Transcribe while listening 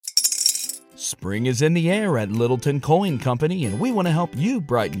Spring is in the air at Littleton Coin Company, and we want to help you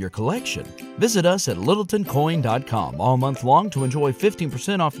brighten your collection. Visit us at littletoncoin.com all month long to enjoy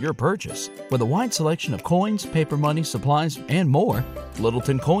 15% off your purchase. With a wide selection of coins, paper money, supplies, and more,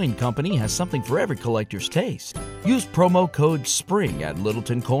 Littleton Coin Company has something for every collector's taste. Use promo code SPRING at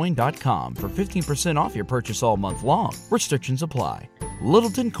littletoncoin.com for 15% off your purchase all month long. Restrictions apply.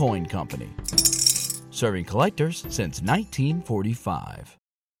 Littleton Coin Company. Serving collectors since 1945.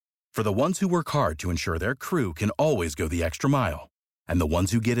 For the ones who work hard to ensure their crew can always go the extra mile, and the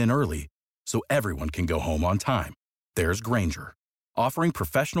ones who get in early so everyone can go home on time, there's Grainger, offering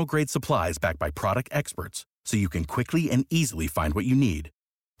professional-grade supplies backed by product experts so you can quickly and easily find what you need.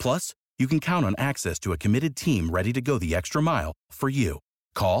 Plus, you can count on access to a committed team ready to go the extra mile for you.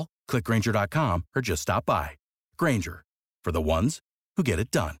 Call, click Grainger.com, or just stop by. Grainger, for the ones who get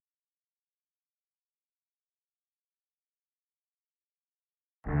it done.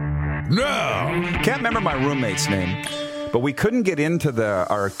 No! Can't remember my roommate's name, but we couldn't get into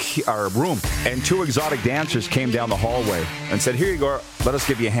our room, and two exotic dancers came down the hallway and said, "Here you go, let us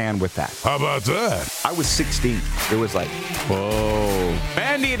give you a hand with that." How about that? I was 16. It was like, whoa.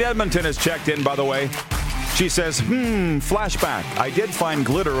 Mandy in Edmonton has checked in, by the way. She says, flashback. I did find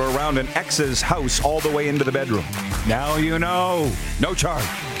glitter around an ex's house all the way into the bedroom. Now you know. No charge.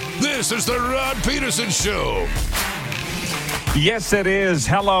 This is the Rod Peterson Show. Yes, it is.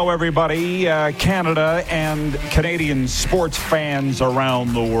 Hello, everybody. Canada and Canadian sports fans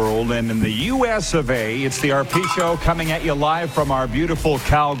around the world. And in the U.S. of A., it's the RP Show coming at you live from our beautiful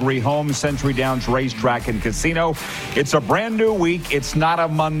Calgary home, Century Downs Racetrack and Casino. It's a brand new week. It's not a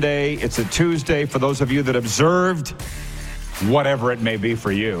Monday. It's a Tuesday for those of you that observed, whatever it may be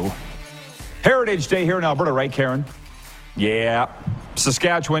for you. Heritage Day here in Alberta, right, Karen? Yeah.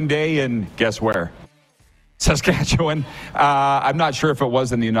 Saskatchewan Day, and guess where? Saskatchewan. I'm not sure if it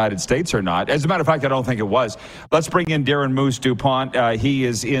was in the United States or not. As a matter of fact, I don't think it was. Let's bring in Darren Moose DuPont. He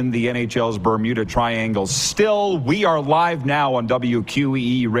is in the NHL's Bermuda Triangle. Still, we are live now on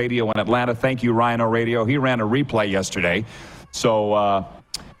WQEE Radio in Atlanta. Thank you, Rhino Radio. He ran a replay yesterday. So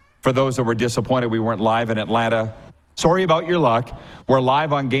for those that were disappointed we weren't live in Atlanta, sorry about your luck. We're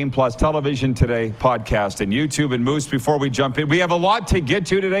live on Game Plus Television today, podcast, and YouTube. And Moose, before we jump in, we have a lot to get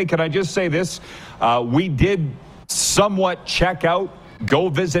to today. Can I just say this? We did somewhat check out, go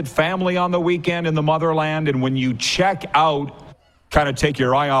visit family on the weekend in the motherland. And when you check out, kind of take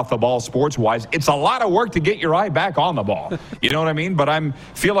your eye off the ball sports-wise, it's a lot of work to get your eye back on the ball. You know what I mean? But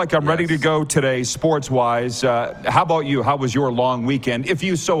feel like I'm ready to go today sports-wise. How about you? How was your long weekend, if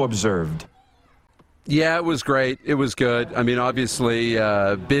you so observed? Yeah, it was great. It was good. I mean, obviously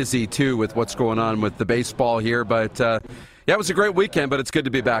busy, too, with what's going on with the baseball here. But, yeah, it was a great weekend, but it's good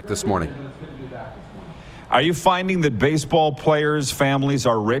to be back this morning. Are you finding that baseball players' families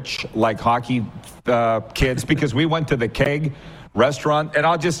are rich like hockey kids? Because we went to the Keg restaurant, and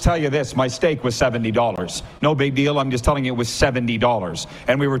I'll just tell you this. My steak was $70. No big deal. I'm just telling you it was $70.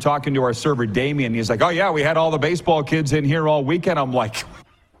 And we were talking to our server, Damien. He's like, oh, yeah, we had all the baseball kids in here all weekend. I'm like,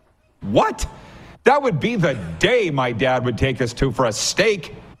 what? That would be the day my dad would take us to for a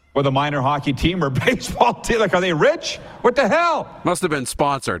steak with a minor hockey team or baseball team. Like, are they rich? What the hell? Must have been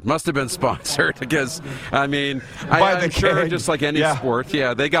sponsored. Because, I mean, I'm sure just like any sport,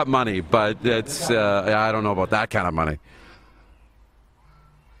 yeah, they got money, but it's, I don't know about that kind of money.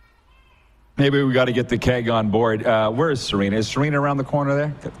 Maybe we got to get the Keg on board. Where is Serena? Is Serena around the corner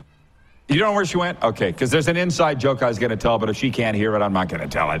there? You don't know where she went? Okay, because there's an inside joke I was going to tell, but if she can't hear it, I'm not going to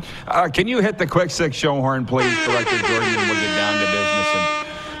tell it. Can you hit the quick six show horn, please, Director Jordan, and we'll get down to business. And,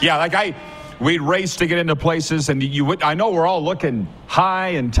 yeah, we'd race to get into places, and I know we're all looking high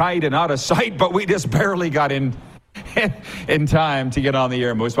and tight and out of sight, but we just barely got in time to get on the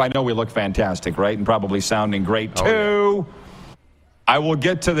air, Moose. But I know we look fantastic, right? And probably sounding great, too. Oh, yeah. I will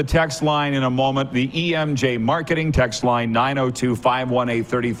get to the text line in a moment. The EMJ Marketing text line,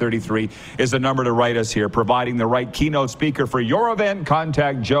 902-518-3033, is the number to write us here. Providing the right keynote speaker for your event,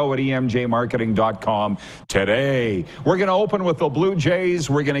 contact Joe at emjmarketing.com today. We're going to open with the Blue Jays.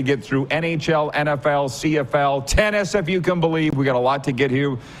 We're going to get through NHL, NFL, CFL, tennis, if you can believe. We got a lot to get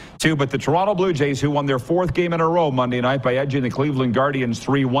here, too. But the Toronto Blue Jays, who won their fourth game in a row Monday night by edging the Cleveland Guardians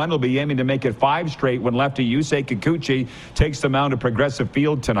 3-1, will be aiming to make it 5 straight when lefty Yusei Kikuchi takes the mound at Progressive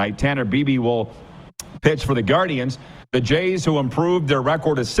Field tonight. Tanner Beebe will pitch for the Guardians. The Jays, who improved their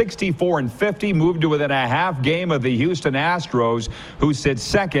record to 64-50, moved to within a half game of the Houston Astros, who sit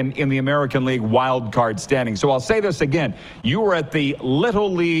second in the American League wild card standing. So I'll say this again. You were at the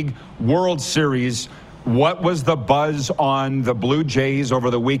Little League World Series. What was the buzz on the Blue Jays over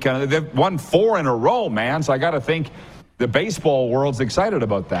the weekend? They've won 4 in a row, man. So I got to think the baseball world's excited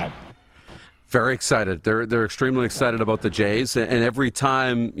about that. Very excited. They're extremely excited about the Jays, and every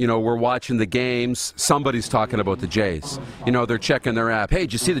time we're watching the games, somebody's talking about the Jays. They're checking their app. Hey,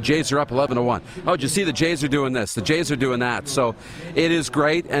 did you see the Jays are up 11-1? Oh, did you see the Jays are doing this? The Jays are doing that. So it is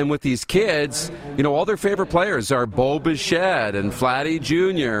great. And with these kids, all their favorite players are Bo Bichette and Vladdy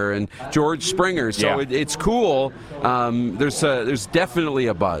Jr. and George Springer. So it's cool. There's definitely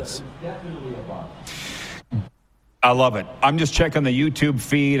a buzz. I love it. I'm just checking the YouTube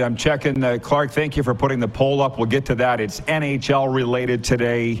feed. I'm checking Clark, thank you for putting the poll up. We'll get to that. It's NHL related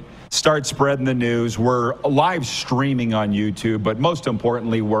today. Start spreading the news. We're live streaming on YouTube, but most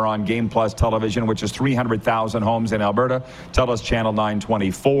importantly, we're on Game Plus Television, which is 300,000 homes in Alberta. TELUS Channel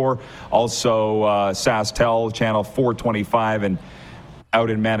 924. Also, SaskTel Channel 425, and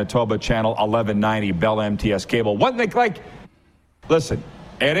out in Manitoba, Channel 1190, Bell MTS Cable. One thing, listen,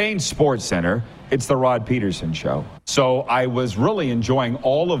 it ain't Sports Center. It's the Rod Peterson Show. So I was really enjoying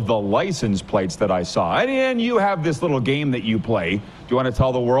all of the license plates that I saw. And you have this little game that you play. Do you want to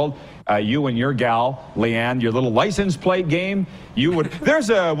tell the world? You and your gal, Leanne, your little license plate game. There's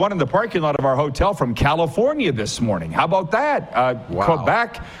one in the parking lot of our hotel from California this morning. How about that? Wow.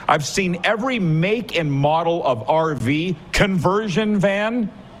 Quebec. I've seen every make and model of RV conversion van.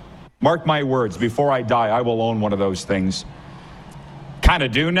 Mark my words, before I die, I will own one of those things. Kind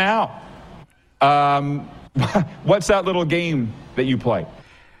of do now. What's that little game that you play?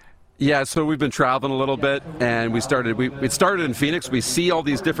 Yeah, so we've been traveling a little bit, and it started in Phoenix. We see all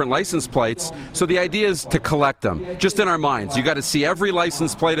these different license plates. So the idea is to collect them, just in our minds. You got to see every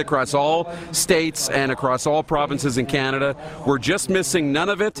license plate across all states and across all provinces in Canada. We're just missing none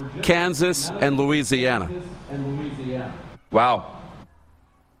of it, Kansas and Louisiana. Wow.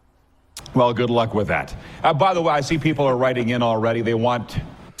 Well, good luck with that. By the way, I see people are writing in already. They want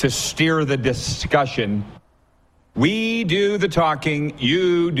to steer the discussion. We do the talking,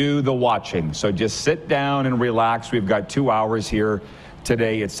 you do the watching. So just sit down and relax. We've got 2 hours here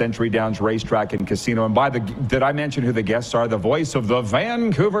today at Century Downs Racetrack and Casino. And did I mention who the guests are? The voice of the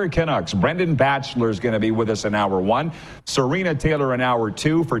Vancouver Canucks, Brendan Batchelor, is going to be with us in hour 1. Serena Taylor in hour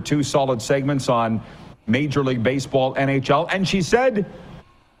 2 for 2 solid segments on Major League Baseball, NHL. And she said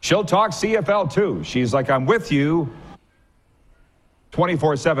she'll talk CFL too. She's like, I'm with you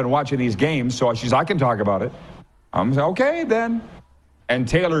 24/7 watching these games, so I can talk about it. I'm okay then. And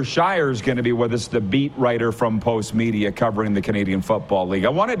Taylor Shire's going to be with us, the beat writer from Post Media covering the Canadian Football League. I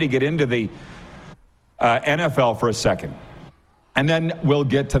wanted to get into the NFL for a second, and then we'll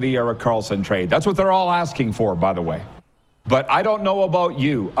get to the Erik Karlsson trade. That's what they're all asking for, by the way. But I don't know about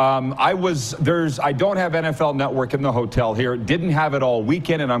you. I don't have NFL Network in the hotel here. Didn't have it all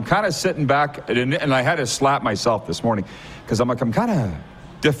weekend, and I'm kind of sitting back, and I had to slap myself this morning because I'm kind of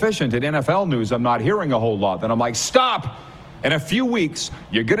deficient in NFL news. I'm not hearing a whole lot. Then I'm like, stop. In a few weeks,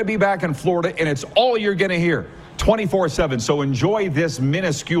 you're going to be back in Florida, and it's all you're going to hear 24/7. So enjoy this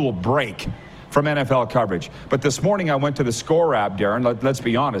minuscule break from NFL coverage. But this morning I went to the Score app, Darren. Let's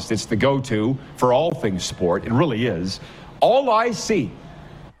be honest. It's the go-to for all things sport. It really is. All I see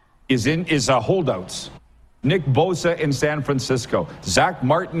is holdouts. Nick Bosa in San Francisco, Zach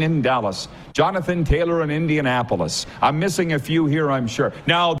Martin in Dallas, Jonathan Taylor in Indianapolis. I'm missing a few here, I'm sure.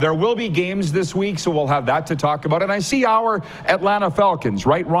 Now, there will be games this week, so we'll have that to talk about. And I see our Atlanta Falcons,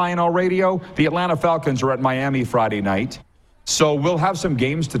 right, Ryan O'Radio? The Atlanta Falcons are at Miami Friday night. So we'll have some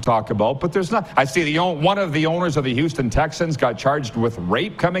games to talk about, but there's not. I see one of the owners of the Houston Texans got charged with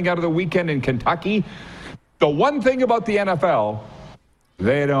rape coming out of the weekend in Kentucky. The one thing about the NFL,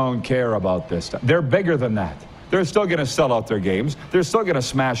 they don't care about this stuff. They're bigger than that. They're still going to sell out their games. They're still going to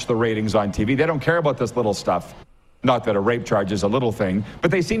smash the ratings on TV. They don't care about this little stuff. Not that a rape charge is a little thing, but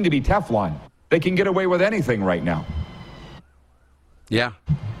they seem to be Teflon. They can get away with anything right now. Yeah,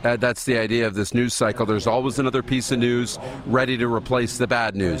 that's the idea of this news cycle. There's always another piece of news ready to replace the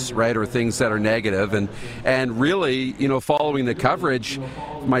bad news, right, or things that are negative. And really, following the coverage,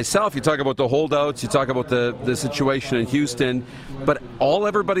 myself, you talk about the holdouts, you talk about the situation in Houston, but all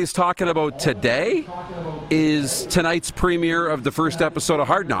everybody's talking about today is tonight's premiere of the first episode of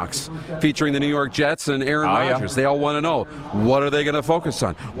Hard Knocks, featuring the New York Jets and Aaron Rodgers. Yeah. They all want to know, what are they going to focus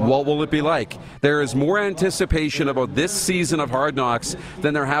on? What will it be like? There is more anticipation about this season of Hard Knocks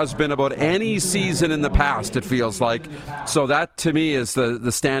than there has been about any season in the past, it feels like. So that, to me, is the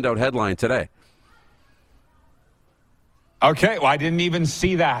standout headline today. Okay, well, I didn't even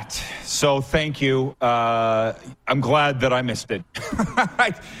see that, so thank you. I'm glad that I missed it.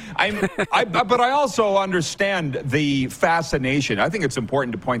 But I also understand the fascination. I think it's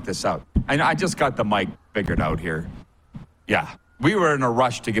important to point this out. And I just got the mic figured out here. Yeah, we were in a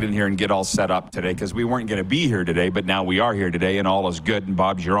rush to get in here and get all set up today because we weren't going to be here today, but now we are here today, and all is good, and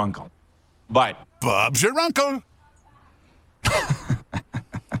Bob's your uncle. but Bob's your uncle.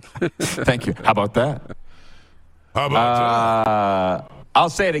 thank you. How about that? How about that? I'll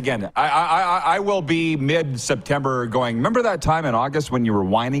say it again. I will be mid-September going, remember that time in August when you were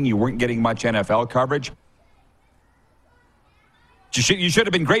whining you weren't getting much NFL coverage? You should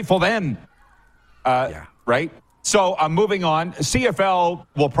have been grateful then. Yeah. Right? So I'm moving on. CFL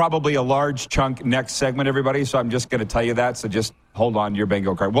will probably a large chunk next segment, everybody. So I'm just going to tell you that. So just hold on to your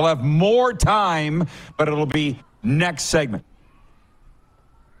bingo card. We'll have more time, but it'll be next segment.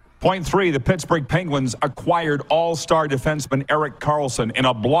 Point 3, the Pittsburgh Penguins acquired all-star defenseman Erik Karlsson in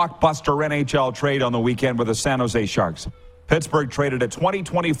a blockbuster NHL trade on the weekend with the San Jose Sharks. Pittsburgh traded a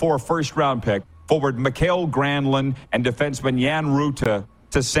 2024 first-round pick, forward Mikael Granlund and defenseman Jan Rutta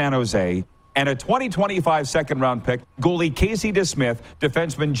to San Jose, and a 2025 second-round pick, goalie Casey DeSmith,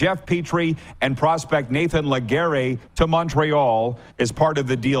 defenseman Jeff Petrie, and prospect Nathan Laguerre to Montreal as part of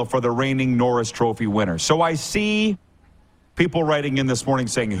the deal for the reigning Norris Trophy winner. So I see people writing in this morning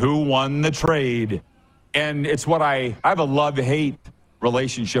saying, who won the trade? And it's what I have a love-hate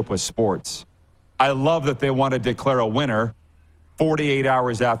relationship with sports. I love that they want to declare a winner 48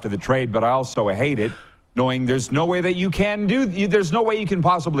 hours after the trade, but I also hate it knowing there's no way that there's no way you can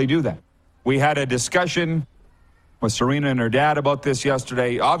possibly do that. We had a discussion with Serena and her dad about this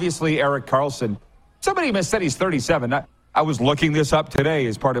yesterday. Obviously, Erik Karlsson, somebody said he's 37. I was looking this up today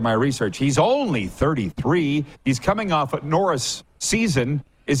as part of my research. He's only 33. He's coming off a Norris season.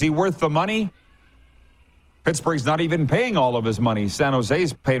 Is he worth the money? Pittsburgh's not even paying all of his money. San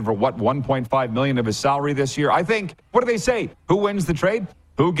Jose's paid for, $1.5 million of his salary this year. I think, what do they say? Who wins the trade?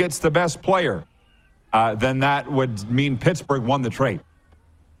 Who gets the best player? Then that would mean Pittsburgh won the trade,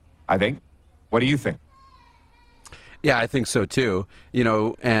 I think. What do you think? Yeah, I think so too.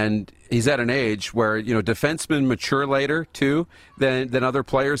 And he's at an age where, defensemen mature later too than other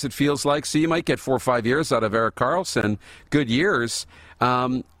players, it feels like. So you might get 4 or 5 years out of Erik Karlsson, good years.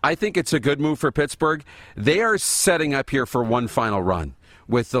 I think it's a good move for Pittsburgh. They are setting up here for one final run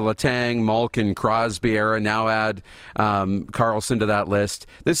with the Letang, Malkin, Crosby era. Now add Karlsson to that list.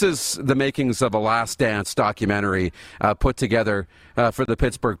 This is the makings of a Last Dance documentary put together for the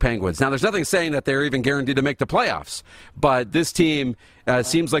Pittsburgh Penguins. Now, there's nothing saying that they're even guaranteed to make the playoffs, but this team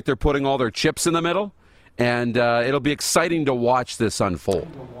seems like they're putting all their chips in the middle, and it'll be exciting to watch this unfold.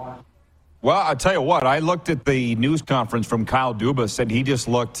 Well, I'll tell you what, I looked at the news conference from Kyle Dubas, and he just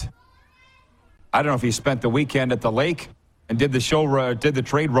looked, I don't know if he spent the weekend at the lake and did the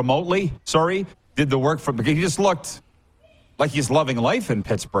trade remotely, did the work he just looked like he's loving life in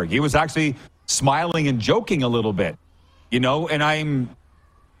Pittsburgh. He was actually smiling and joking a little bit, and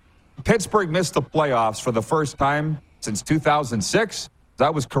Pittsburgh missed the playoffs for the first time since 2006.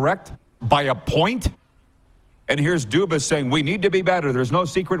 That was correct, by a point. And here's Dubas saying, we need to be better. There's no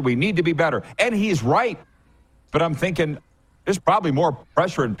secret. We need to be better. And he's right. But I'm thinking there's probably more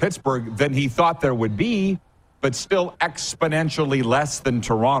pressure in Pittsburgh than he thought there would be, but still exponentially less than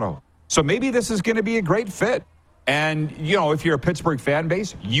Toronto. So maybe this is going to be a great fit. And, if you're a Pittsburgh fan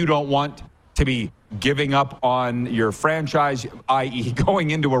base, you don't want to be giving up on your franchise, i.e.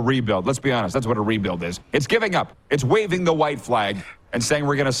 going into a rebuild. Let's be honest. That's what a rebuild is. It's giving up. It's waving the white flag and saying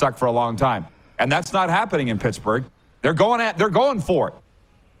we're going to suck for a long time. And that's not happening in Pittsburgh. They're going for it.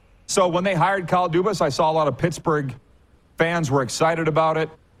 So when they hired Kyle Dubas, I saw a lot of Pittsburgh fans were excited about it.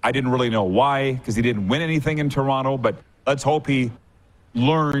 I didn't really know why, because he didn't win anything in Toronto, but let's hope he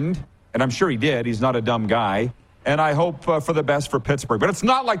learned, and I'm sure he did. He's not a dumb guy, and I hope for the best for Pittsburgh. But it's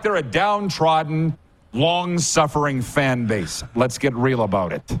not like they're a downtrodden, long-suffering fan base. Let's get real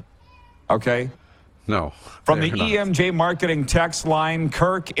about it, okay? No. From the EMJ Marketing text line,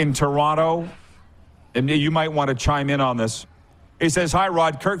 Kirk in Toronto, and you might want to chime in on this. He says, hi,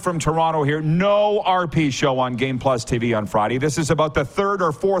 Rod. Kirk from Toronto here. No RP show on Game Plus TV on Friday. This is about the third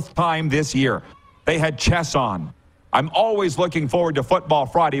or fourth time this year. They had chess on. I'm always looking forward to Football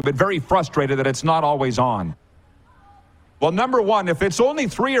Friday, but very frustrated that it's not always on. Well, number one, if it's only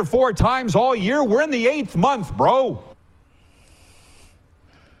 3 or 4 times all year, we're in the 8th month, bro.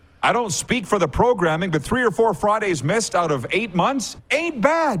 I don't speak for the programming, but 3 or 4 Fridays missed out of 8 months ain't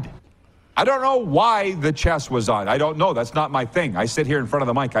bad. I don't know why the chess was on. I don't know. That's not my thing. I sit here in front of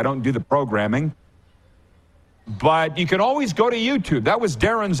the mic. I don't do the programming. But you can always go to YouTube. That was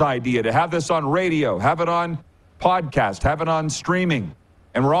Darren's idea, to have this on radio, have it on podcast, have it on streaming.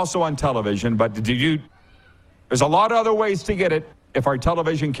 And we're also on television. But there's a lot of other ways to get it if our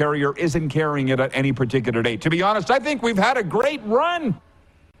television carrier isn't carrying it at any particular date. To be honest, I think we've had a great run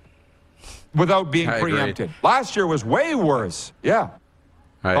without being preempted. Last year was way worse. Yeah.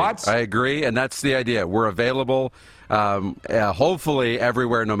 Thoughts? I agree, and that's the idea. We're available, hopefully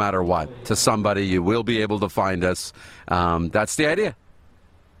everywhere, no matter what, to somebody. You will be able to find us. That's the idea.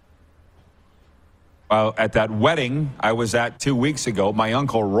 Well, at that wedding I was at 2 weeks ago, my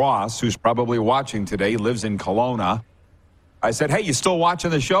Uncle Ross, who's probably watching today, lives in Kelowna. I said, hey, you still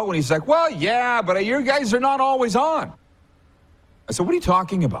watching the show? And he's like, well, yeah, but you guys are not always on. I said, what are you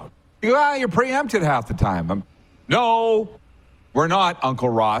talking about? He goes, well, you're preempted half the time. No, we're not, Uncle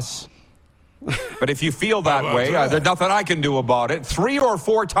Ross. But if you feel that way, there's nothing I can do about it. 3 or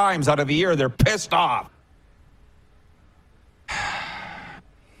 4 times out of the year, they're pissed off.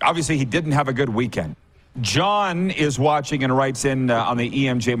 Obviously, he didn't have a good weekend. John is watching and writes in on the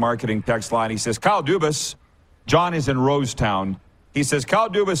EMJ Marketing text line. He says, Kyle Dubas, John is in Rosetown. He says, Kyle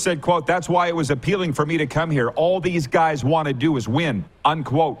Dubas said, quote, that's why it was appealing for me to come here. All these guys want to do is win,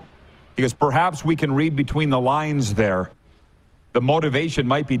 unquote. He goes, perhaps we can read between the lines there. The motivation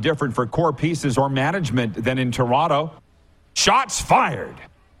might be different for core pieces or management than in Toronto. Shots fired.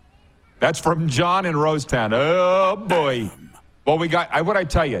 That's from John in Rosetown. Oh, boy. Well, we got, what I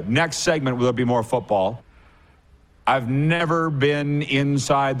tell you, next segment will be more football. I've never been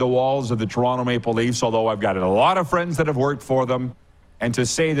inside the walls of the Toronto Maple Leafs, although I've got a lot of friends that have worked for them. And to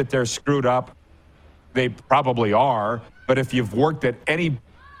say that they're screwed up, they probably are. But if you've worked at any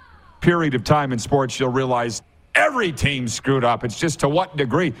period of time in sports, you'll realize every team's screwed up. It's just to what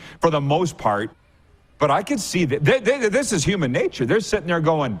degree, for the most part. But I can see that this is human nature. They're sitting there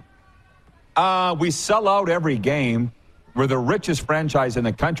going, we sell out every game. We're the richest franchise in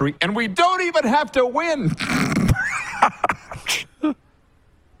the country, and we don't even have to win.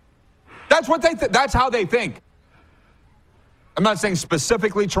 That's what that's how they think. I'm not saying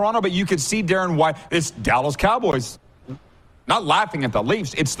specifically Toronto, but you could see, Darren, why it's Dallas Cowboys. Not laughing at the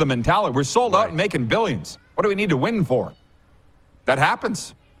Leafs. It's the mentality. We're sold out and making billions. What do we need to win for? That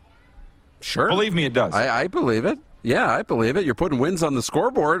happens. Sure. Believe me, it does. I believe it. Yeah, I believe it. You're putting wins on the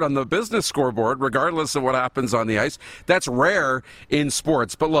scoreboard, on the business scoreboard, regardless of what happens on the ice. That's rare in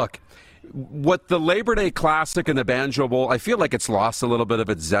sports. But look, what the Labor Day Classic and the Banjo Bowl, I feel like it's lost a little bit of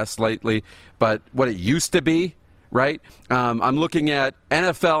its zest lately. But what it used to be, right? I'm looking at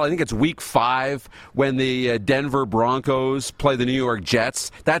NFL, I think it's week 5 when the Denver Broncos play the New York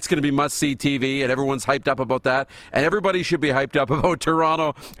Jets. That's going to be must-see TV, and everyone's hyped up about that. And everybody should be hyped up about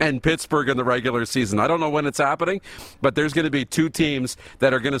Toronto and Pittsburgh in the regular season. I don't know when it's happening, but there's going to be 2 teams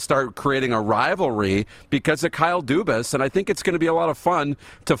that are going to start creating a rivalry because of Kyle Dubas, and I think it's going to be a lot of fun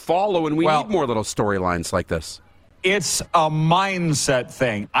to follow, and we need more little storylines like this. It's a mindset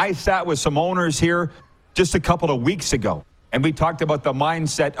thing. I sat with some owners here just a couple of weeks ago, and we talked about the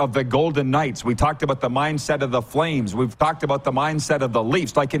mindset of the Golden Knights. We talked about the mindset of the Flames. We've talked about the mindset of the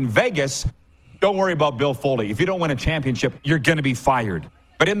Leafs. Like in Vegas, don't worry about Bill Foley. If you don't win a championship, you're going to be fired.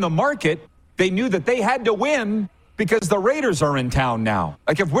 But in the market, they knew that they had to win because the Raiders are in town now.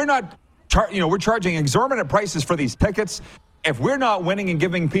 Like if we're not, we're charging exorbitant prices for these tickets. If we're not winning and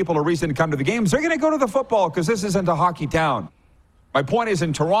giving people a reason to come to the games, they're going to go to the football because this isn't a hockey town. My point is,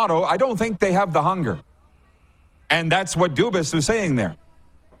 in Toronto, I don't think they have the hunger. And that's what Dubas was saying there.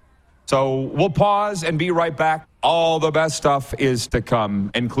 So we'll pause and be right back. All the best stuff is to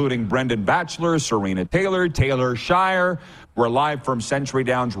come, including Brendan Batchelor, Serena Taylor, Taylor Shire. We're live from Century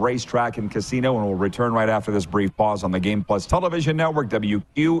Downs Racetrack and Casino, and we'll return right after this brief pause on the Game Plus Television Network,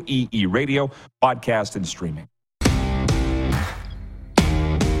 WQEE Radio, podcast and streaming.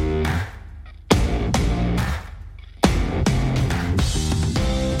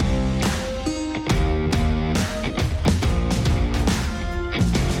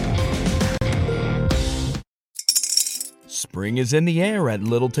 Spring is in the air at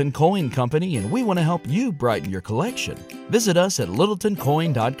Littleton Coin Company, and we want to help you brighten your collection. Visit us at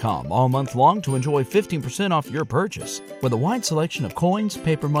littletoncoin.com all month long to enjoy 15% off your purchase. With a wide selection of coins,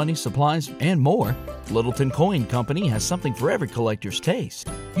 paper money, supplies, and more, Littleton Coin Company has something for every collector's taste.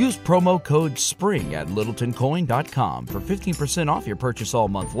 Use promo code SPRING at littletoncoin.com for 15% off your purchase all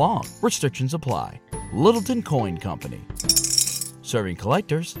month long. Restrictions apply. Littleton Coin Company. Serving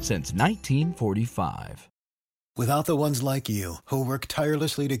collectors since 1945. Without the ones like you, who work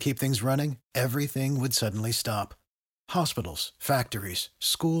tirelessly to keep things running, everything would suddenly stop. Hospitals, factories,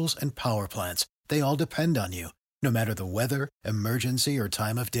 schools, and power plants, they all depend on you. No matter the weather, emergency, or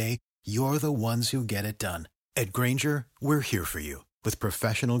time of day, you're the ones who get it done. At Grainger, we're here for you with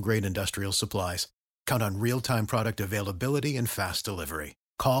professional-grade industrial supplies. Count on real-time product availability and fast delivery.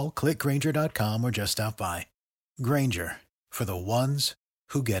 Call, click Grainger.com, or just stop by. Grainger, for the ones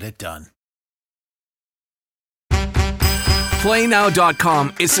who get it done.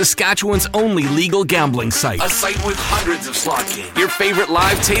 PlayNow.com is Saskatchewan's only legal gambling site. A site with hundreds of slot games, your favorite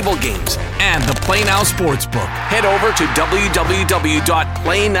live table games, and the Play Now Sportsbook. Head over to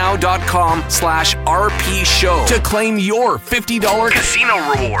www.playnow.com/RP Show to claim your $50 casino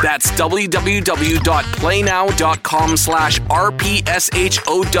reward. That's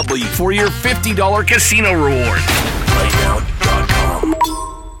www.playnow.com/RPSHOW for your $50 casino reward. PlayNow.com.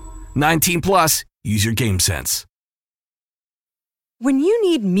 19 plus. Use your game sense. When you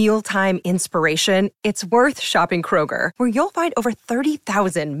need mealtime inspiration, it's worth shopping Kroger, where you'll find over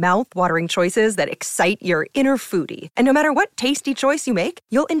 30,000 mouth-watering choices that excite your inner foodie. And no matter what tasty choice you make,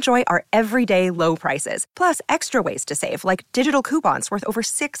 you'll enjoy our everyday low prices, plus extra ways to save, like digital coupons worth over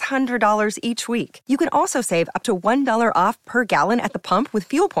 $600 each week. You can also save up to $1 off per gallon at the pump with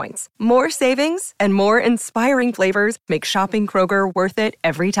fuel points. More savings and more inspiring flavors make shopping Kroger worth it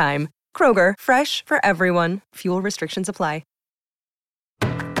every time. Kroger, fresh for everyone. Fuel restrictions apply.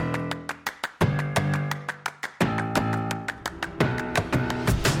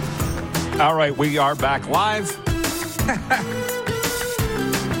 All right, we are back live.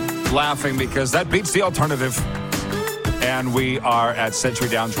 Laughing because that beats the alternative. And we are at Century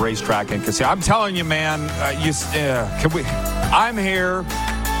Downs Racetrack in Casino. I'm telling you, man, I'm here.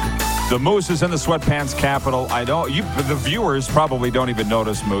 The Moose is in the sweatpants capital. The viewers probably don't even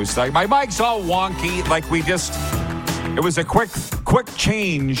notice Moose. Like, my mic's all wonky. It was a quick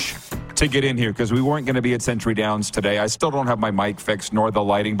change to get in here because we weren't going to be at Century Downs today. I still don't have my mic fixed nor the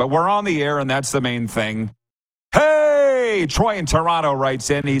lighting, but we're on the air, and that's the main thing. Hey, Troy in Toronto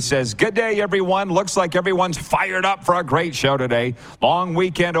writes in. He says, good day, everyone. Looks like everyone's fired up for a great show today. Long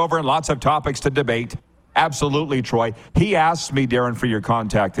weekend over and lots of topics to debate. Absolutely, Troy. He asked me, Darren, for your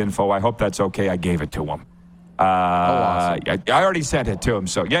contact info. I hope that's okay. I gave it to him. Awesome. I already sent it to him,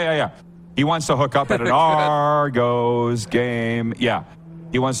 so yeah. He wants to hook up at an Argos game. Yeah.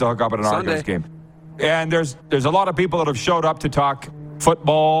 He wants to hook up at an Argos game. And there's a lot of people that have showed up to talk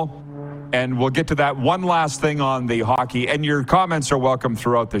football, and we'll get to that. One last thing on the hockey, and your comments are welcome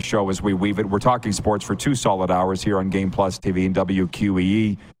throughout the show as we weave it. We're talking sports for 2 solid hours here on Game Plus TV and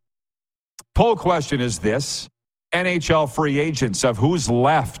WQEE. Poll question is this: NHL free agents, of who's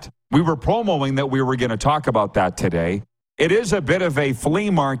left. We were promoting that we were going to talk about that today. It is a bit of a flea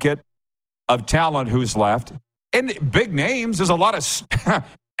market of talent who's left. And big names, there's a hell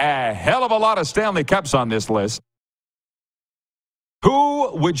of a lot of Stanley Cups on this list.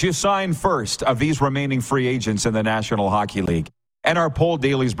 Who would you sign first of these remaining free agents in the National Hockey League? And our poll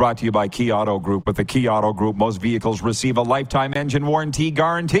daily is brought to you by Key Auto Group. With the Key Auto Group, most vehicles receive a lifetime engine warranty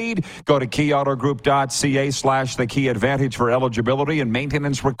guaranteed. Go to keyautogroup.ca/the Key Advantage for eligibility and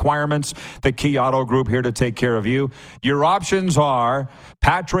maintenance requirements. The Key Auto Group, here to take care of you. Your options are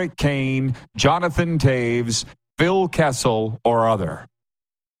Patrick Kane, Jonathan Toews, Phil Kessel, or other.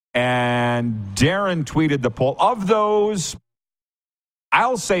 And Darren tweeted the poll. Of those,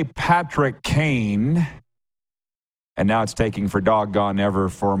 I'll say Patrick Kane. And now it's taking for doggone ever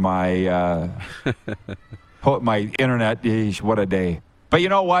for my my internet. Eesh, what a day. But you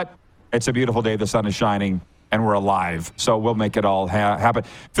know what? It's a beautiful day. The sun is shining, and we're alive. So we'll make it all happen.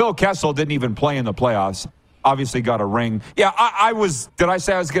 Phil Kessel didn't even play in the playoffs. Obviously got a ring. Yeah, did I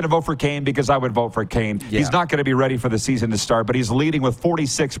say I was going to vote for Kane? Because I would vote for Kane. Yeah. He's not going to be ready for the season to start, but he's leading with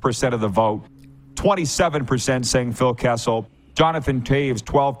 46% of the vote. 27% saying Phil Kessel. Jonathan Toews,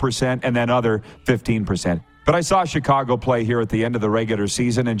 12%, and then other 15%. But I saw Chicago play here at the end of the regular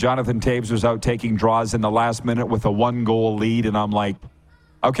season, and Jonathan Toews was out taking draws in the last minute with a 1-goal lead, and I'm like,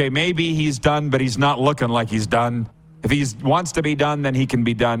 okay, maybe he's done, but he's not looking like he's done. If he wants to be done, then he can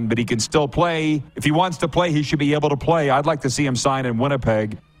be done, but he can still play. If he wants to play, he should be able to play. I'd like to see him sign in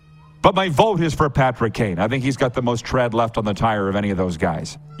Winnipeg. But my vote is for Patrick Kane. I think he's got the most tread left on the tire of any of those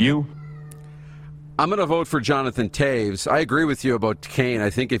guys. You? I'm going to vote for Jonathan Toews. I agree with you about Kane.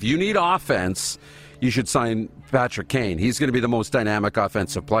 I think if you need offense, you should sign Patrick Kane. He's going to be the most dynamic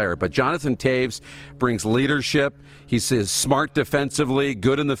offensive player. But Jonathan Toews brings leadership. He's smart defensively,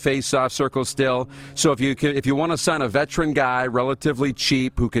 good in the face-off circle still. So if you want to sign a veteran guy, relatively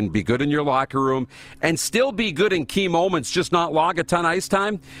cheap, who can be good in your locker room and still be good in key moments, just not log a ton of ice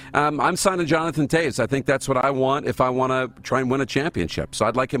time, I'm signing Jonathan Toews. I think that's what I want if I want to try and win a championship. So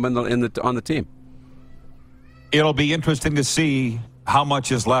I'd like him on the team. It'll be interesting to see how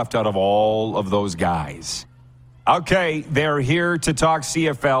much is left out of all of those guys. Okay, they're here to talk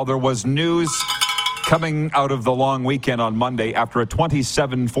CFL. There was news coming out of the long weekend on Monday after a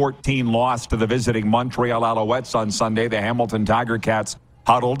 27-14 loss to the visiting Montreal Alouettes on Sunday. The Hamilton Tiger Cats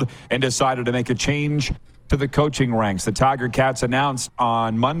huddled and decided to make a change to the coaching ranks. The Tiger Cats announced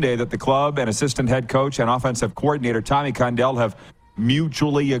on Monday that the club and assistant head coach and offensive coordinator Tommy Condell have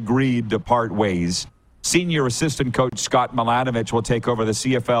mutually agreed to part ways. Senior assistant coach Scott Milanovich will take over the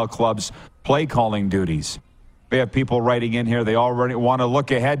CFL club's play calling duties. We have people writing in here. They already want to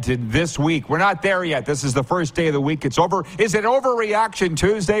look ahead to this week. We're not there yet. This is the first day of the week. It's over. Is it overreaction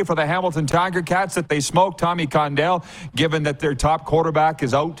Tuesday for the Hamilton Tiger Cats that they smoked Tommy Condell, given that their top quarterback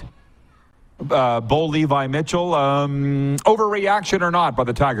is out? Bo Levi Mitchell. Overreaction or not by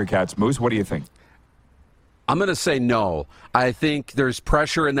the Tiger Cats, Moose? What do you think? I'm going to say no. I think there's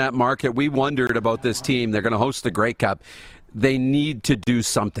pressure in that market. We wondered about this team. They're going to host the Grey Cup. They need to do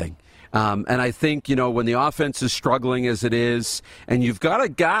something. And I think, when the offense is struggling as it is, and you've got a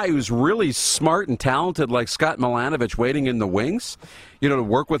guy who's really smart and talented like Scott Milanovich waiting in the wings, to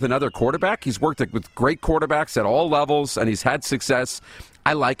work with another quarterback. He's worked with great quarterbacks at all levels, and he's had success.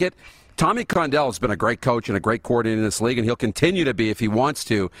 I like it. Tommy Condell has been a great coach and a great coordinator in this league, and he'll continue to be if he wants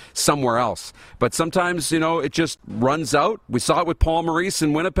to somewhere else. But sometimes, it just runs out. We saw it with Paul Maurice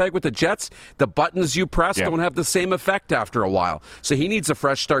in Winnipeg with the Jets. The buttons you press don't have the same effect after a while. So he needs a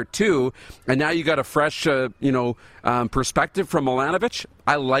fresh start, too. And now you got a fresh, perspective from Milanovich.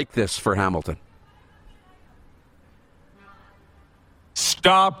 I like this for Hamilton.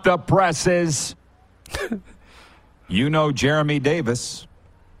 Stop the presses. Jeremy Davis.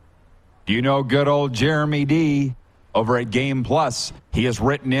 Do you know good old Jeremy D over at Game Plus? He has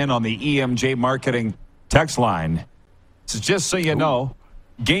written in on the EMJ Marketing text line. So just so you know,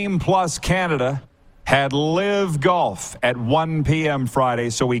 Game Plus Canada had live golf at 1 p.m. Friday,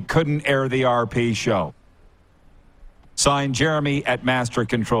 so we couldn't air the RP show. Signed, Jeremy at Master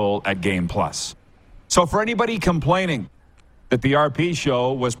Control at Game Plus. So for anybody complaining that the RP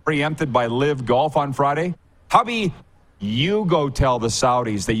show was preempted by live golf on Friday, hubby, you go tell the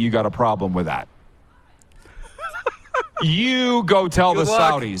Saudis that you got a problem with that. You go tell the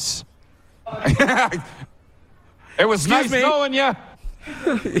Saudis. It was nice knowing you. Yeah,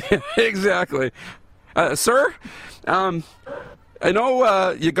 exactly. Sir, I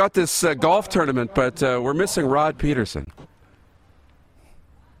know you got this golf tournament, but we're missing Rod Peterson.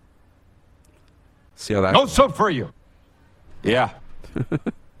 See how that goes? No soap for you. Yeah.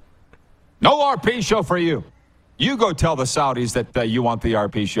 No RP show for you. You go tell the Saudis that you want the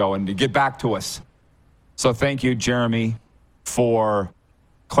RP show and get back to us. So thank you, Jeremy, for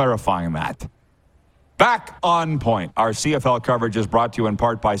clarifying that. Back on point. Our CFL coverage is brought to you in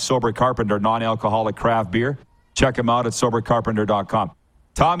part by Sober Carpenter non-alcoholic craft beer. Check them out at sobercarpenter.com.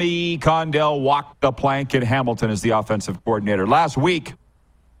 Tommy Condell walked the plank in Hamilton as the offensive coordinator. Last week,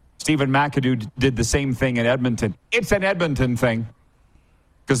 Stephen McAdoo did the same thing in Edmonton. It's an Edmonton thing,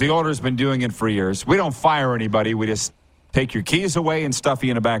 because the owner's been doing it for years. We don't fire anybody. We just take your keys away and stuff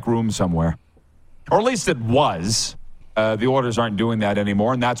you in a back room somewhere. Or at least it was. The Oilers aren't doing that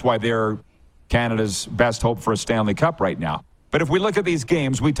anymore, and that's why they're Canada's best hope for a Stanley Cup right now. But if we look at these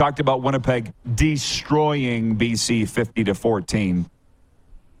games, we talked about Winnipeg destroying BC 50-14.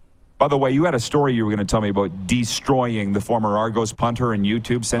 By the way, you had a story you were going to tell me about destroying the former Argos punter and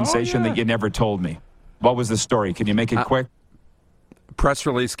YouTube sensation that you never told me. What was the story? Can you make it quick? Press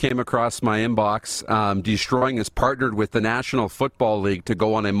release came across my inbox. Destroying is partnered with the National Football League to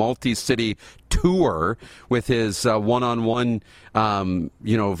go on a multi-city tour with his one-on-one,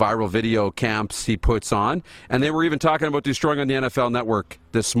 viral video camps he puts on. And they were even talking about Destroying on the NFL Network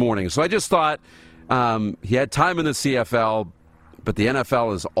this morning. So I just thought he had time in the CFL, but the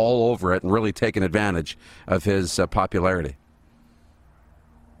NFL is all over it and really taking advantage of his popularity.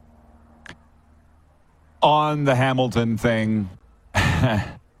 On the Hamilton thing,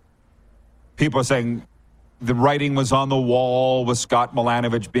 people are saying the writing was on the wall with Scott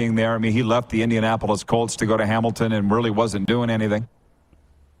Milanovich being there. I mean, he left the Indianapolis Colts to go to Hamilton and really wasn't doing anything.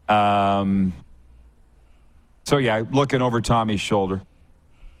 Looking over Tommy's shoulder.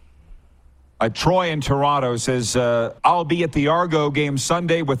 Troy in Toronto says, I'll be at the Argo game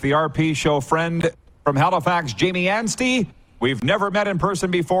Sunday with the RP show friend from Halifax, Jamie Anstey. We've never met in person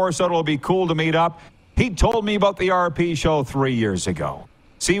before, so it'll be cool to meet up. He told me about the RP show 3 years ago.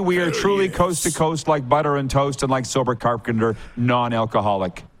 See, we are truly coast to coast like butter and toast and like Sober Carpenter,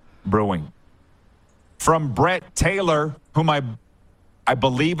 non-alcoholic brewing. From Brett Taylor, whom I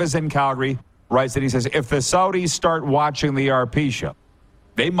believe is in Calgary, writes that he says, if the Saudis start watching the RP show,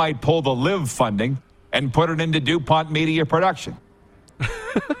 they might pull the live funding and put it into DuPont Media Production.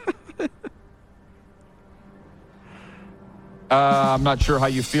 I'm not sure how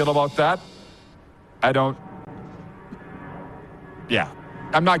you feel about that. I'm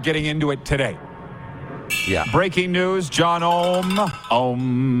not getting into it today. Yeah. Breaking news, John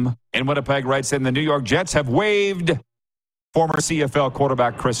Ohm in Winnipeg writes in, the New York Jets have waived former CFL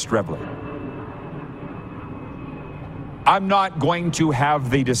quarterback Chris Streveler. I'm not going to have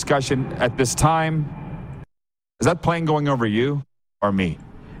the discussion at this time. Is that plane going over you or me?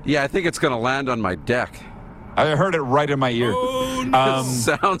 Yeah, I think it's going to land on my deck. I heard it right in my ear. Oh, no.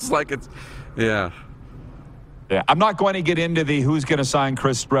 Sounds like it's, yeah. Yeah, I'm not going to get into the who's going to sign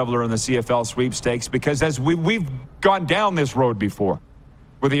Chris Streveler in the CFL sweepstakes because as we've gone down this road before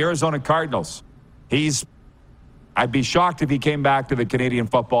with the Arizona Cardinals, I'd be shocked if he came back to the Canadian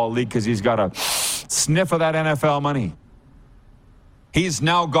Football League because he's got a sniff of that NFL money. He's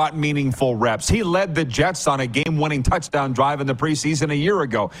now got meaningful reps. He led the Jets on a game-winning touchdown drive in the preseason a year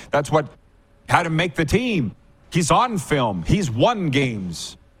ago. That's what had him make the team. He's on film. He's won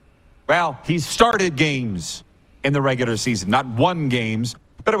games. Well, he started games in the regular season, not won games,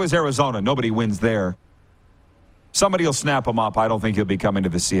 but it was Arizona. Nobody wins there. Somebody will snap him up. I don't think he'll be coming to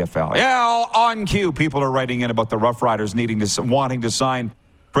the CFL. Yeah, on cue, people are writing in about the Rough Riders wanting to sign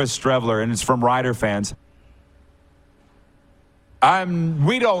Chris Streveler, and it's from Rider fans.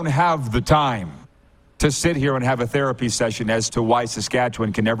 We don't have the time to sit here and have a therapy session as to why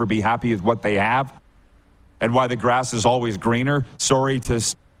Saskatchewan can never be happy with what they have and why the grass is always greener. Sorry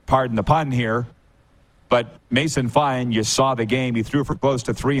to pardon the pun here, but Mason Fine, you saw the game. He threw for close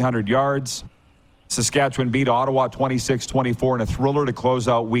to 300 yards. Saskatchewan beat Ottawa 26-24 in a thriller to close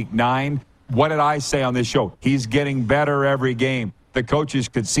out Week 9. What did I say on this show? He's getting better every game. The coaches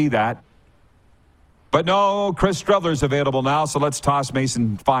could see that. But no, Chris Streveler's available now, so let's toss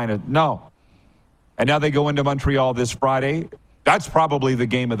Mason Fine. No. And now they go into Montreal this Friday. That's probably the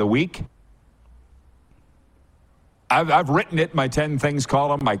game of the week. I've written it in my 10 Things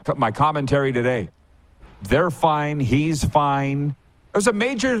column, my commentary today. They're fine. He's fine. There's a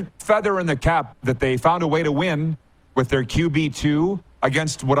major feather in the cap that they found a way to win with their QB2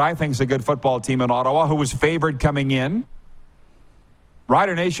 against what I think is a good football team in Ottawa, who was favored coming in.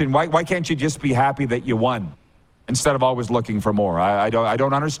 Rider Nation, why can't you just be happy that you won instead of always looking for more? I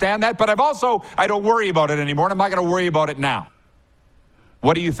don't understand that, but I don't worry about it anymore, and I'm not going to worry about it now.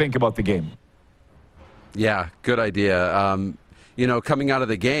 What do you think about the game? Yeah, good idea. Coming out of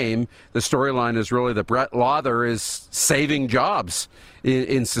the game, the storyline is really that Brett Lawther is saving jobs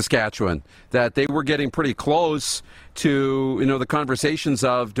in Saskatchewan, that they were getting pretty close to, the conversations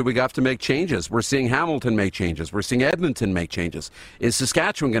of, do we have to make changes? We're seeing Hamilton make changes. We're seeing Edmonton make changes. Is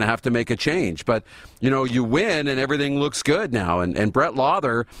Saskatchewan going to have to make a change? But, you win and everything looks good now. And Brett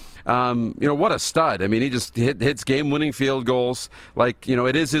Lawther, what a stud. I mean, he just hits game-winning field goals. Like,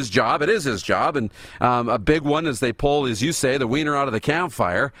 it is his job. It is his job. And a big one as they pull, as you say, the wiener out of the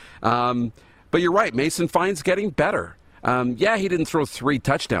campfire. But you're right. Mason Fine's getting better. He didn't throw 3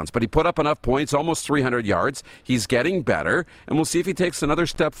 touchdowns, but he put up enough points, almost 300 yards. He's getting better, and we'll see if he takes another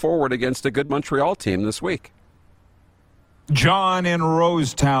step forward against a good Montreal team this week. John in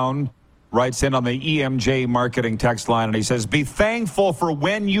Rosetown writes in on the EMJ marketing text line, and he says, be thankful for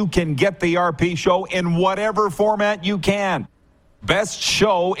when you can get the RP show in whatever format you can. Best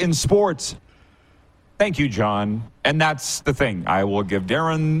show in sports. Thank you, John. And that's the thing. I will give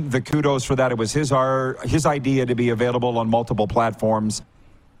Darren the kudos for that. It was his idea to be available on multiple platforms.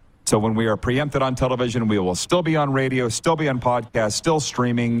 So when we are preempted on television, we will still be on radio, still be on podcast, still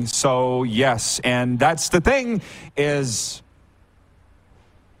streaming. So, yes. And that's the thing is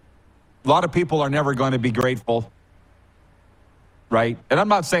a lot of people are never going to be grateful. Right? And I'm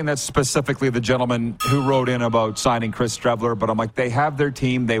not saying that's specifically the gentleman who wrote in about signing Chris Streveler, but I'm like, they have their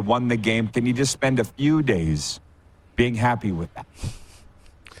team. They won the game. Can you just spend a few days being happy with that?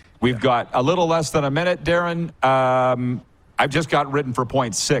 We've got a little less than a minute, Darren. I've just got written for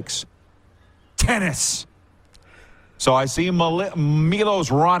point 6. Tennis. So I see Milos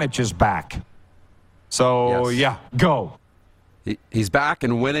Raonic is back. So, yes. Go. He's back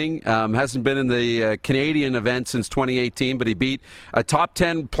and winning. Hasn't been in the Canadian event since 2018, but he beat a top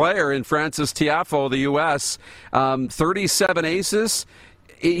 10 player in Francis Tiafoe, the U.S. 37 aces.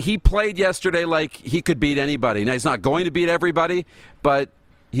 He played yesterday like he could beat anybody. Now, he's not going to beat everybody, but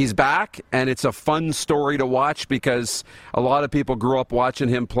he's back, and it's a fun story to watch because a lot of people grew up watching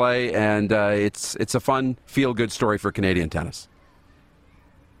him play, and it's a fun, feel-good story for Canadian tennis.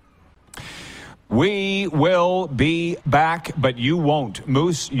 We will be back, but you won't.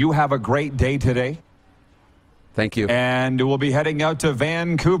 Moose, you have a great day today. Thank you. And we'll be heading out to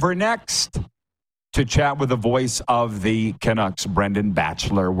Vancouver next to chat with the voice of the Canucks, Brendan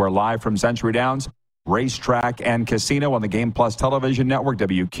Batchelor. We're live from Century Downs Racetrack and Casino on the Game Plus Television Network,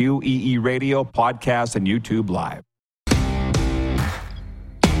 WQEE Radio, podcast, and YouTube Live.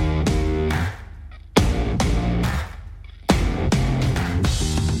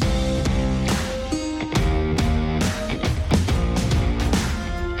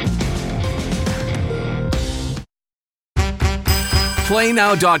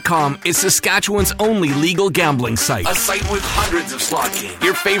 PlayNow.com is Saskatchewan's only legal gambling site. A site with hundreds of slot games,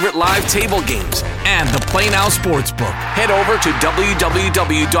 your favorite live table games, and the Play Now Sportsbook. Head over to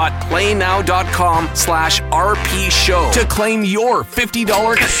www.playnow.com/RP Show to claim your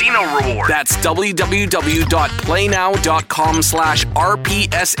 $50 casino reward. That's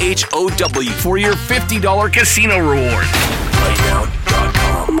www.playnow.com/RPSHOW for your $50 casino reward.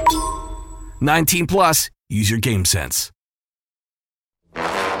 PlayNow.com. 19 plus. Use your game sense.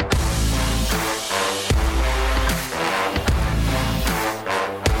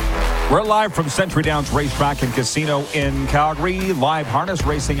 We're live from Century Downs Racetrack and Casino in Calgary. Live harness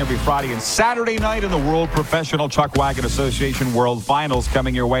racing every Friday and Saturday night in the World Professional Chuck Wagon Association World Finals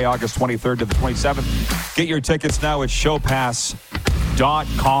coming your way August 23rd to the 27th. Get your tickets now at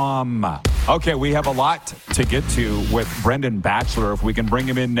showpass.com. Okay, we have a lot to get to with Brendan Batchelor. If we can bring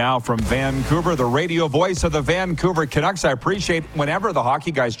him in now from Vancouver, the radio voice of the Vancouver Canucks. I appreciate whenever the hockey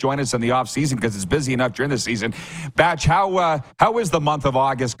guys join us in the off-season because it's busy enough during the season. Batch, how is the month of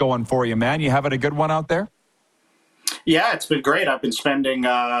August going for you, man? You having a good one out there? Yeah, it's been great. I've been spending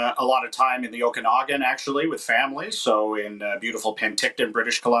a lot of time in the Okanagan, actually, with family. So in beautiful Penticton,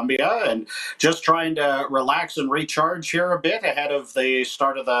 British Columbia, and just trying to relax and recharge here a bit ahead of the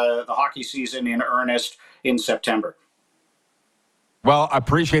start of the hockey season in earnest in September. Well, I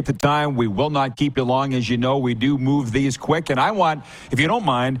appreciate the time. We will not keep you long. As you know, we do move these quick. And I want, if you don't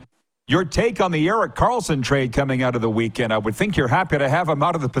mind, your take on the Erik Karlsson trade coming out of the weekend. I would think you're happy to have him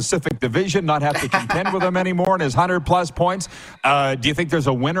out of the Pacific Division, not have to contend with him anymore and his 100-plus points. Do you think there's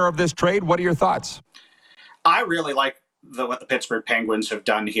a winner of this trade? What are your thoughts? I really like what the Pittsburgh Penguins have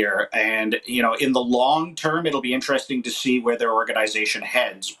done here. And, you know, in the long term, it'll be interesting to see where their organization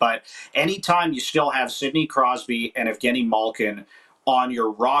heads. But anytime you still have Sidney Crosby and Evgeny Malkin on your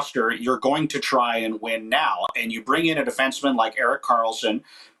roster, you're going to try and win now. And you bring in a defenseman like Erik Karlsson.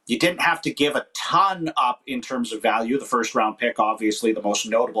 You didn't have to give a ton up in terms of value. The first-round pick, obviously, the most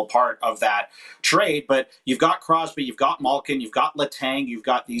notable part of that trade. But you've got Crosby, you've got Malkin, you've got Letang, you've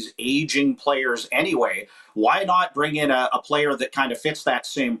got these aging players anyway. Why not bring in a player that kind of fits that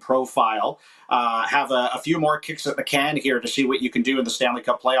same profile, have a few more kicks at the can here to see what you can do in the Stanley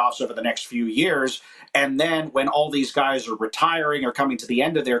Cup playoffs over the next few years. And then when all these guys are retiring or coming to the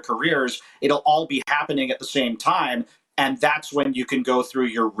end of their careers, it'll all be happening at the same time. And that's when you can go through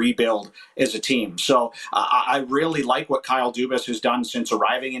your rebuild as a team. So I really like what Kyle Dubas has done since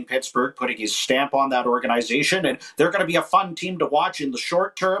arriving in Pittsburgh, putting his stamp on that organization. And they're going to be a fun team to watch in the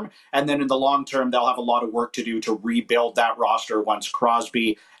short term. And then in the long term, they'll have a lot of work to do to rebuild that roster once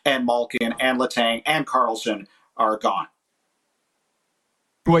Crosby and Malkin and Letang and Karlsson are gone.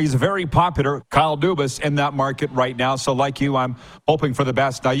 Well, he's very popular, Kyle Dubas, in that market right now. So like you, I'm hoping for the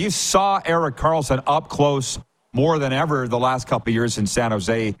best. Now, you saw Erik Karlsson up close more than ever the last couple of years in San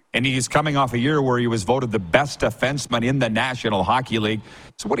Jose, and he's coming off a year where he was voted the best defenseman in the National Hockey League.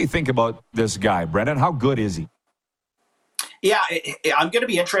 So what do you think about this guy, Brendan? How good is he? Yeah, I'm going to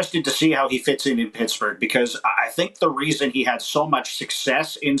be interested to see how he fits in Pittsburgh, because I think the reason he had so much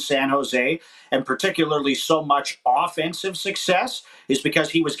success in San Jose, and particularly so much offensive success, is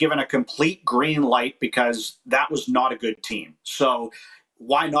because he was given a complete green light because that was not a good team. So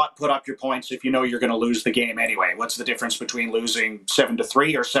why not put up your points if you know you're going to lose the game anyway? What's the difference between losing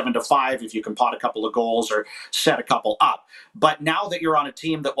 7-3 or 7-5 if you can pot a couple of goals or set a couple up? But now that you're on a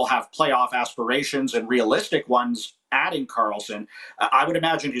team that will have playoff aspirations and realistic ones, adding Karlsson, I would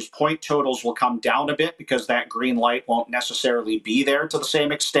imagine his point totals will come down a bit because that green light won't necessarily be there to the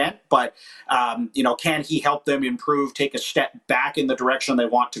same extent. But, can he help them improve, take a step back in the direction they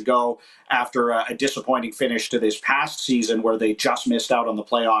want to go after a disappointing finish to this past season where they just missed out on the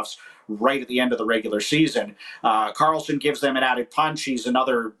playoffs right at the end of the regular season? Karlsson gives them an added punch. He's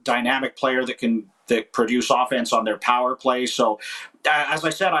another dynamic player that produce offense on their power play. So, as I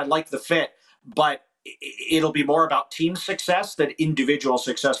said, I like the fit, but it'll be more about team success than individual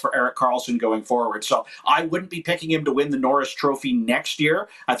success for Erik Karlsson going forward. So I wouldn't be picking him to win the Norris Trophy next year.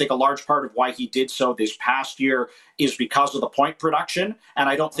 I think a large part of why he did so this past year is because of the point production, and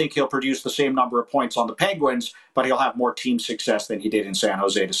I don't think he'll produce the same number of points on the Penguins, but he'll have more team success than he did in San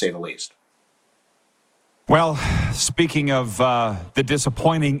Jose, to say the least. Well, speaking of the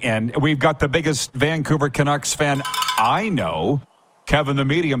disappointing end, we've got the biggest Vancouver Canucks fan I know, Kevin the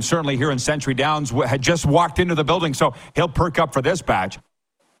Medium, certainly here in Century Downs, had just walked into the building, so he'll perk up for this batch.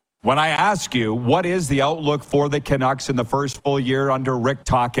 When I ask you, what is the outlook for the Canucks in the first full year under Rick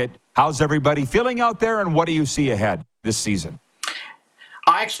Tocchet? How's everybody feeling out there, and what do you see ahead this season?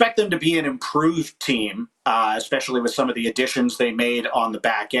 I expect them to be an improved team, especially with some of the additions they made on the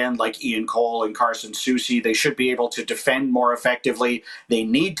back end, like Ian Cole and Carson Soucy. They should be able to defend more effectively. They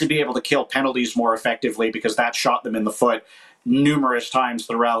need to be able to kill penalties more effectively because that shot them in the foot numerous times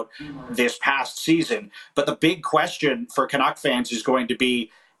throughout this past season. But the big question for Canuck fans is going to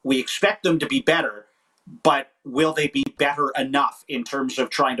be, we expect them to be better, but will they be better enough in terms of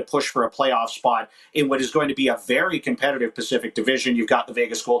trying to push for a playoff spot in what is going to be a very competitive Pacific Division? You've got the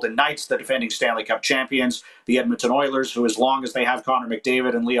Vegas Golden Knights, the defending Stanley Cup champions, the Edmonton Oilers, who as long as they have Connor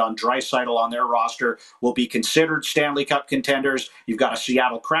McDavid and Leon Draisaitl on their roster will be considered Stanley Cup contenders. You've got a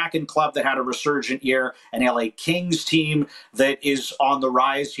Seattle Kraken club that had a resurgent year, an LA Kings team that is on the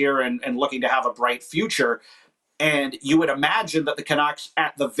rise here and looking to have a bright future. And you would imagine that the Canucks,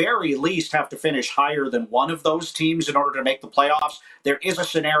 at the very least, have to finish higher than one of those teams in order to make the playoffs. There is a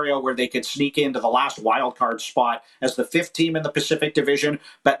scenario where they could sneak into the last wildcard spot as the fifth team in the Pacific Division,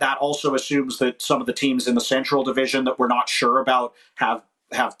 but that also assumes that some of the teams in the Central Division that we're not sure about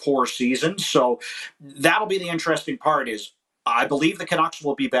have poor seasons. So that'll be the interesting part is, I believe the Canucks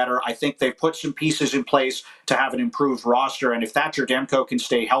will be better. I think they've put some pieces in place to have an improved roster. And if Thatcher Demko can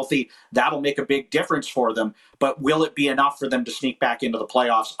stay healthy, that'll make a big difference for them. But will it be enough for them to sneak back into the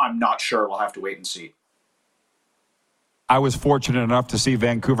playoffs? I'm not sure. We'll have to wait and see. I was fortunate enough to see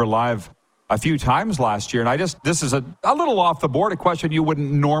Vancouver live a few times last year. And this is a little off the board, a question you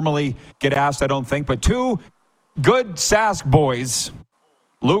wouldn't normally get asked, I don't think. But two good Sask boys,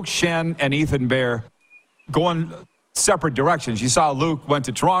 Luke Schenn and Ethan Bear, going separate directions. You saw Luke went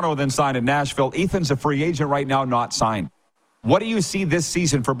to Toronto, then signed in Nashville. Ethan's a free agent right now, not signed. What do you see this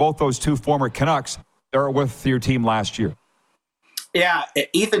season for both those two former Canucks that are with your team last year? Yeah,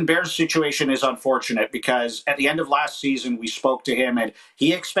 Ethan Bear's situation is unfortunate because at the end of last season, we spoke to him and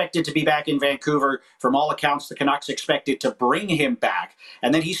he expected to be back in Vancouver. From all accounts, the Canucks expected to bring him back.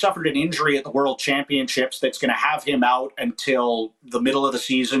 And then he suffered an injury at the World Championships that's going to have him out until the middle of the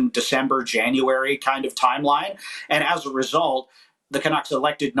season, December, January kind of timeline. And as a result, the Canucks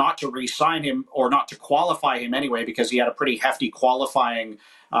elected not to re-sign him or not to qualify him anyway because he had a pretty hefty qualifying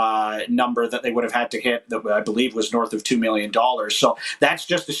number that they would have had to hit that I believe was north of $2 million. So that's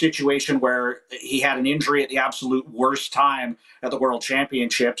just a situation where he had an injury at the absolute worst time at the World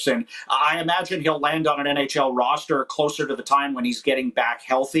Championships. And I imagine he'll land on an NHL roster closer to the time when he's getting back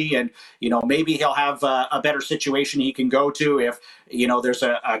healthy. And, maybe he'll have a better situation he can go to if, there's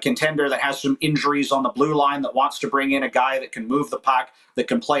a contender that has some injuries on the blue line that wants to bring in a guy that can move the puck, that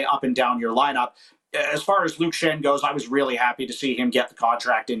can play up and down your lineup. As far as Luke Schenn goes, I was really happy to see him get the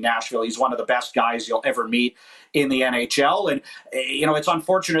contract in Nashville. He's one of the best guys you'll ever meet in the NHL. And, it's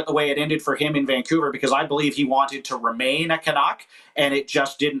unfortunate the way it ended for him in Vancouver because I believe he wanted to remain a Canuck and it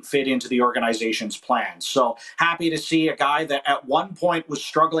just didn't fit into the organization's plans. So happy to see a guy that at one point was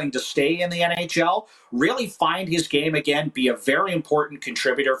struggling to stay in the NHL really find his game again, be a very important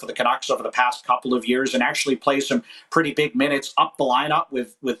contributor for the Canucks over the past couple of years and actually play some pretty big minutes up the lineup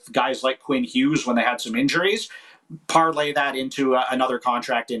with guys like Quinn Hughes when they had some injuries. Parlay that into another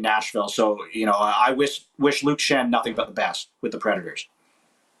contract in Nashville. So, I wish Luke Schenn nothing but the best with the Predators.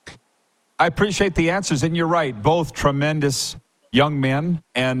 I appreciate the answers, and you're right. Both tremendous young men,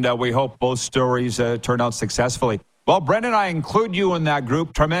 and we hope both stories turn out successfully. Well, Brendan, I include you in that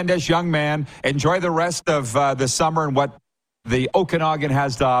group. Tremendous young man. Enjoy the rest of the summer and what the Okanagan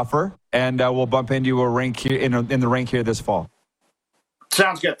has to offer, and we'll bump into a rink here in the rink here this fall.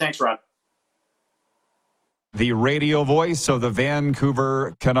 Sounds good. Thanks, Rod. The radio voice of the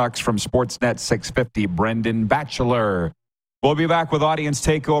Vancouver Canucks from Sportsnet 650, Brendan Batchelor. We'll be back with Audience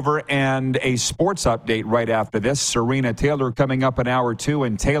Takeover and a sports update right after this. Serena Taylor coming up in hour 2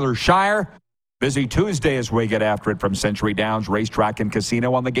 and Taylor Shire. Busy Tuesday as we get after it from Century Downs Racetrack and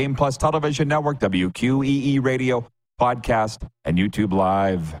Casino on the Game Plus Television Network, WQEE Radio, podcast, and YouTube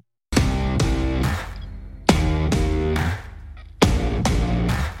Live.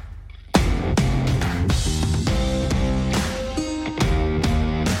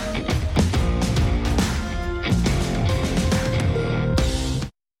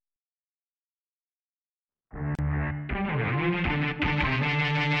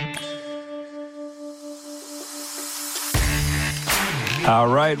 All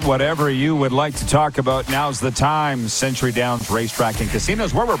right, whatever you would like to talk about, now's the time. Century Downs Racetrack and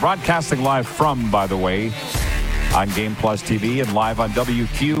Casinos, where we're broadcasting live from, by the way, on Game Plus TV and live on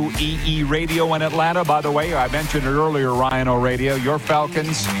WQEE Radio in Atlanta. By the way, I mentioned it earlier, Ryan O'Radio, your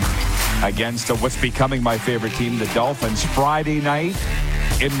Falcons against what's becoming my favorite team, the Dolphins, Friday night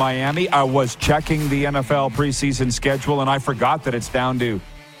in Miami. I was checking the NFL preseason schedule, and I forgot that it's down to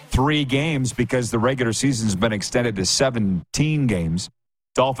 3 games because the regular season's been extended to 17 games.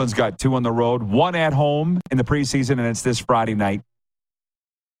 Dolphins got 2 on the road, 1 at home in the preseason, and it's this Friday night.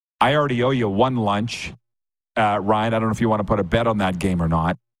 I already owe you 1 lunch, Ryan. I don't know if you want to put a bet on that game or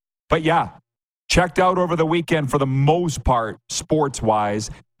not. But yeah, checked out over the weekend for the most part, sports-wise.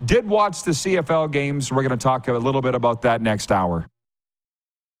 Did watch the CFL games. We're going to talk a little bit about that next hour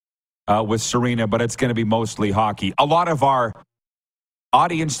with Serena, but it's going to be mostly hockey. A lot of our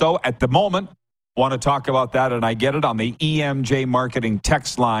audience, though, at the moment, want to talk about that, and I get it on the EMJ Marketing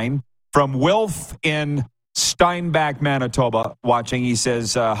text line from Wilf in Steinbach, Manitoba, watching. He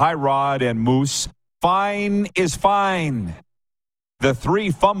says, hi, Rod and Moose. Fine is fine. The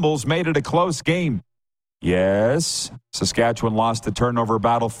 3 fumbles made it a close game. Yes, Saskatchewan lost the turnover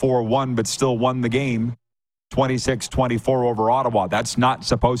battle 4-1, but still won the game 26-24 over Ottawa. That's not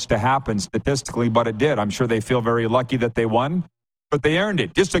supposed to happen statistically, but it did. I'm sure they feel very lucky that they won, but they earned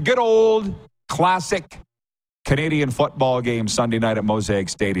it. Just a good old classic Canadian football game Sunday night at Mosaic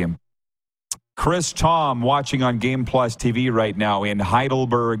Stadium. Chris Tom watching on Game Plus TV right now in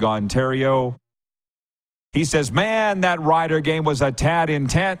Heidelberg, Ontario. He says, man, that Rider game was a tad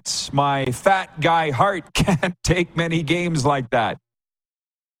intense. My fat guy heart can't take many games like that.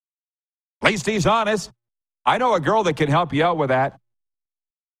 At least he's honest. I know a girl that can help you out with that.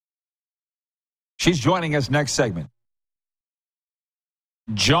 She's joining us next segment.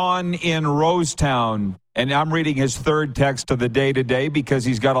 John in Rosetown, and I'm reading his 3rd text of the day today because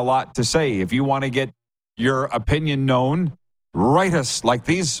he's got a lot to say. If you want to get your opinion known, write us like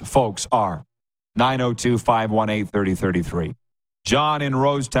these folks are. 902-518-3033. John in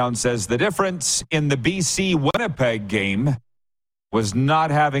Rosetown says, the difference in the BC-Winnipeg game was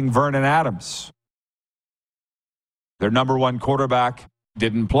not having Vernon Adams. Their number 1 quarterback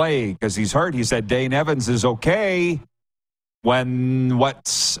didn't play because he's hurt. He said Dane Evans is okay when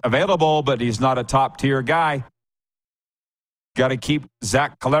what's available, but he's not a top-tier guy. Got to keep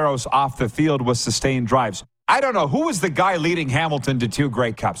Zach Collaros off the field with sustained drives. I don't know. Who was the guy leading Hamilton to 2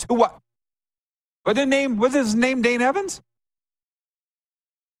 Grey Cups? Who? What? Was his name Dane Evans?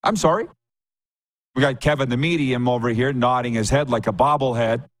 I'm sorry. We got Kevin the medium over here nodding his head like a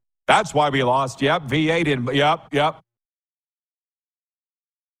bobblehead. That's why we lost. Yep, V8 in. Yep. Well,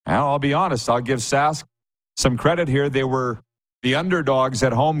 I'll be honest. I'll give Sask some credit here. They were the underdogs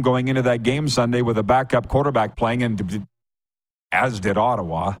at home going into that game Sunday with a backup quarterback playing, and as did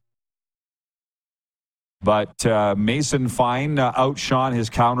Ottawa. But Mason Fine outshone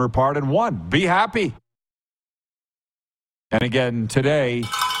his counterpart and won. Be happy. And again, today,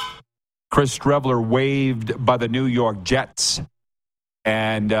 Chris Streveler waived by the New York Jets.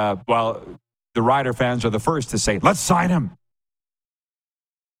 And, the Rider fans are the first to say, let's sign him.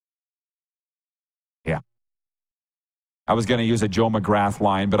 Yeah. I was going to use a Joe McGrath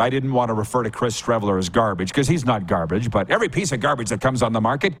line, but I didn't want to refer to Chris Streveler as garbage because he's not garbage. But every piece of garbage that comes on the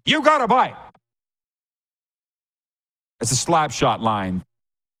market, you got to buy it. It's a slap shot line.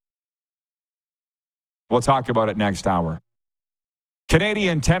 We'll talk about it next hour.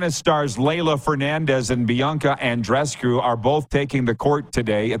 Canadian tennis stars Leylah Fernandez and Bianca Andreescu are both taking the court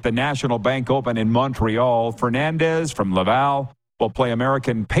today at the National Bank Open in Montreal. Fernandez from Laval will play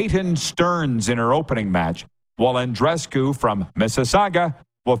American Peyton Stearns in her opening match, while Andreescu from Mississauga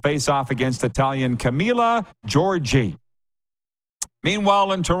will face off against Italian Camila Giorgi.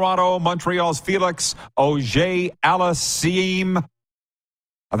 Meanwhile, in Toronto, Montreal's Felix Auger-Aliassime,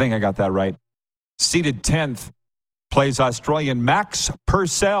 I think I got that right, seeded 10th, plays Australian Max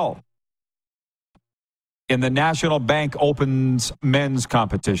Purcell in the National Bank Open's men's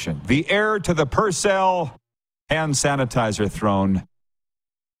competition. The heir to the Purcell hand sanitizer throne.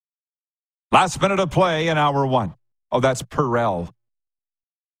 Last minute of play in hour 1. Oh, that's Purell.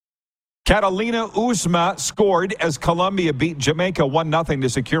 Catalina Uzma scored as Colombia beat Jamaica 1-0 to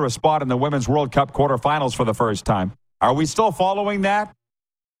secure a spot in the Women's World Cup quarterfinals for the first time. Are we still following that?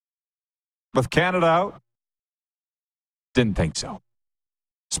 With Canada out? Didn't think so.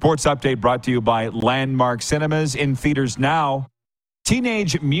 Sports Update brought to you by Landmark Cinemas, in theaters now.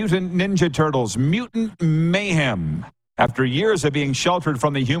 Teenage Mutant Ninja Turtles, Mutant Mayhem. After years of being sheltered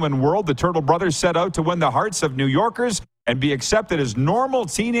from the human world, the Turtle Brothers set out to win the hearts of New Yorkers and be accepted as normal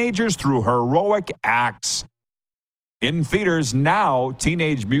teenagers through heroic acts. In theaters now,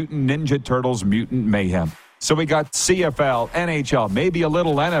 Teenage Mutant Ninja Turtles, Mutant Mayhem. So we got CFL, NHL, maybe a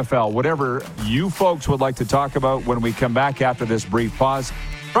little NFL, whatever you folks would like to talk about when we come back after this brief pause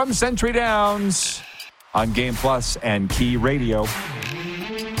from Century Downs on Game Plus and Key Radio.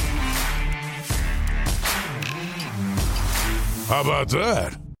 How about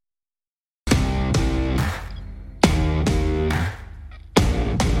that?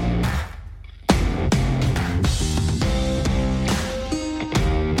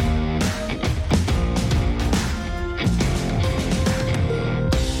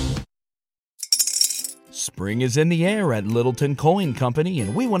 Spring is in the air at Littleton Coin Company,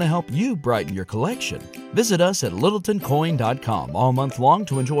 and we want to help you brighten your collection. Visit us at littletoncoin.com all month long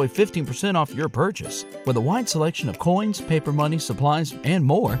to enjoy 15% off your purchase. With a wide selection of coins, paper money, supplies, and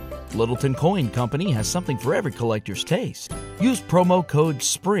more, Littleton Coin Company has something for every collector's taste. Use promo code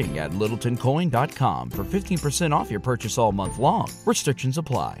SPRING at littletoncoin.com for 15% off your purchase all month long. Restrictions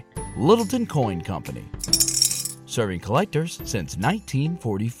apply. Littleton Coin Company. Serving collectors since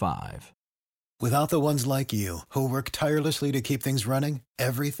 1945. Without the ones like you, who work tirelessly to keep things running,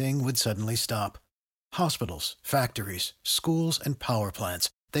 everything would suddenly stop. Hospitals, factories, schools, and power plants,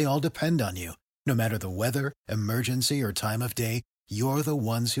 they all depend on you. No matter the weather, emergency, or time of day, you're the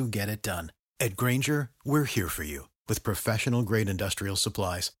ones who get it done. At Grainger, we're here for you with professional-grade industrial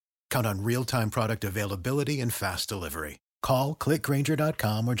supplies. Count on real-time product availability and fast delivery. Call, click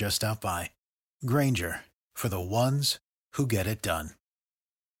Grainger.com, or just stop by. Grainger, for the ones who get it done.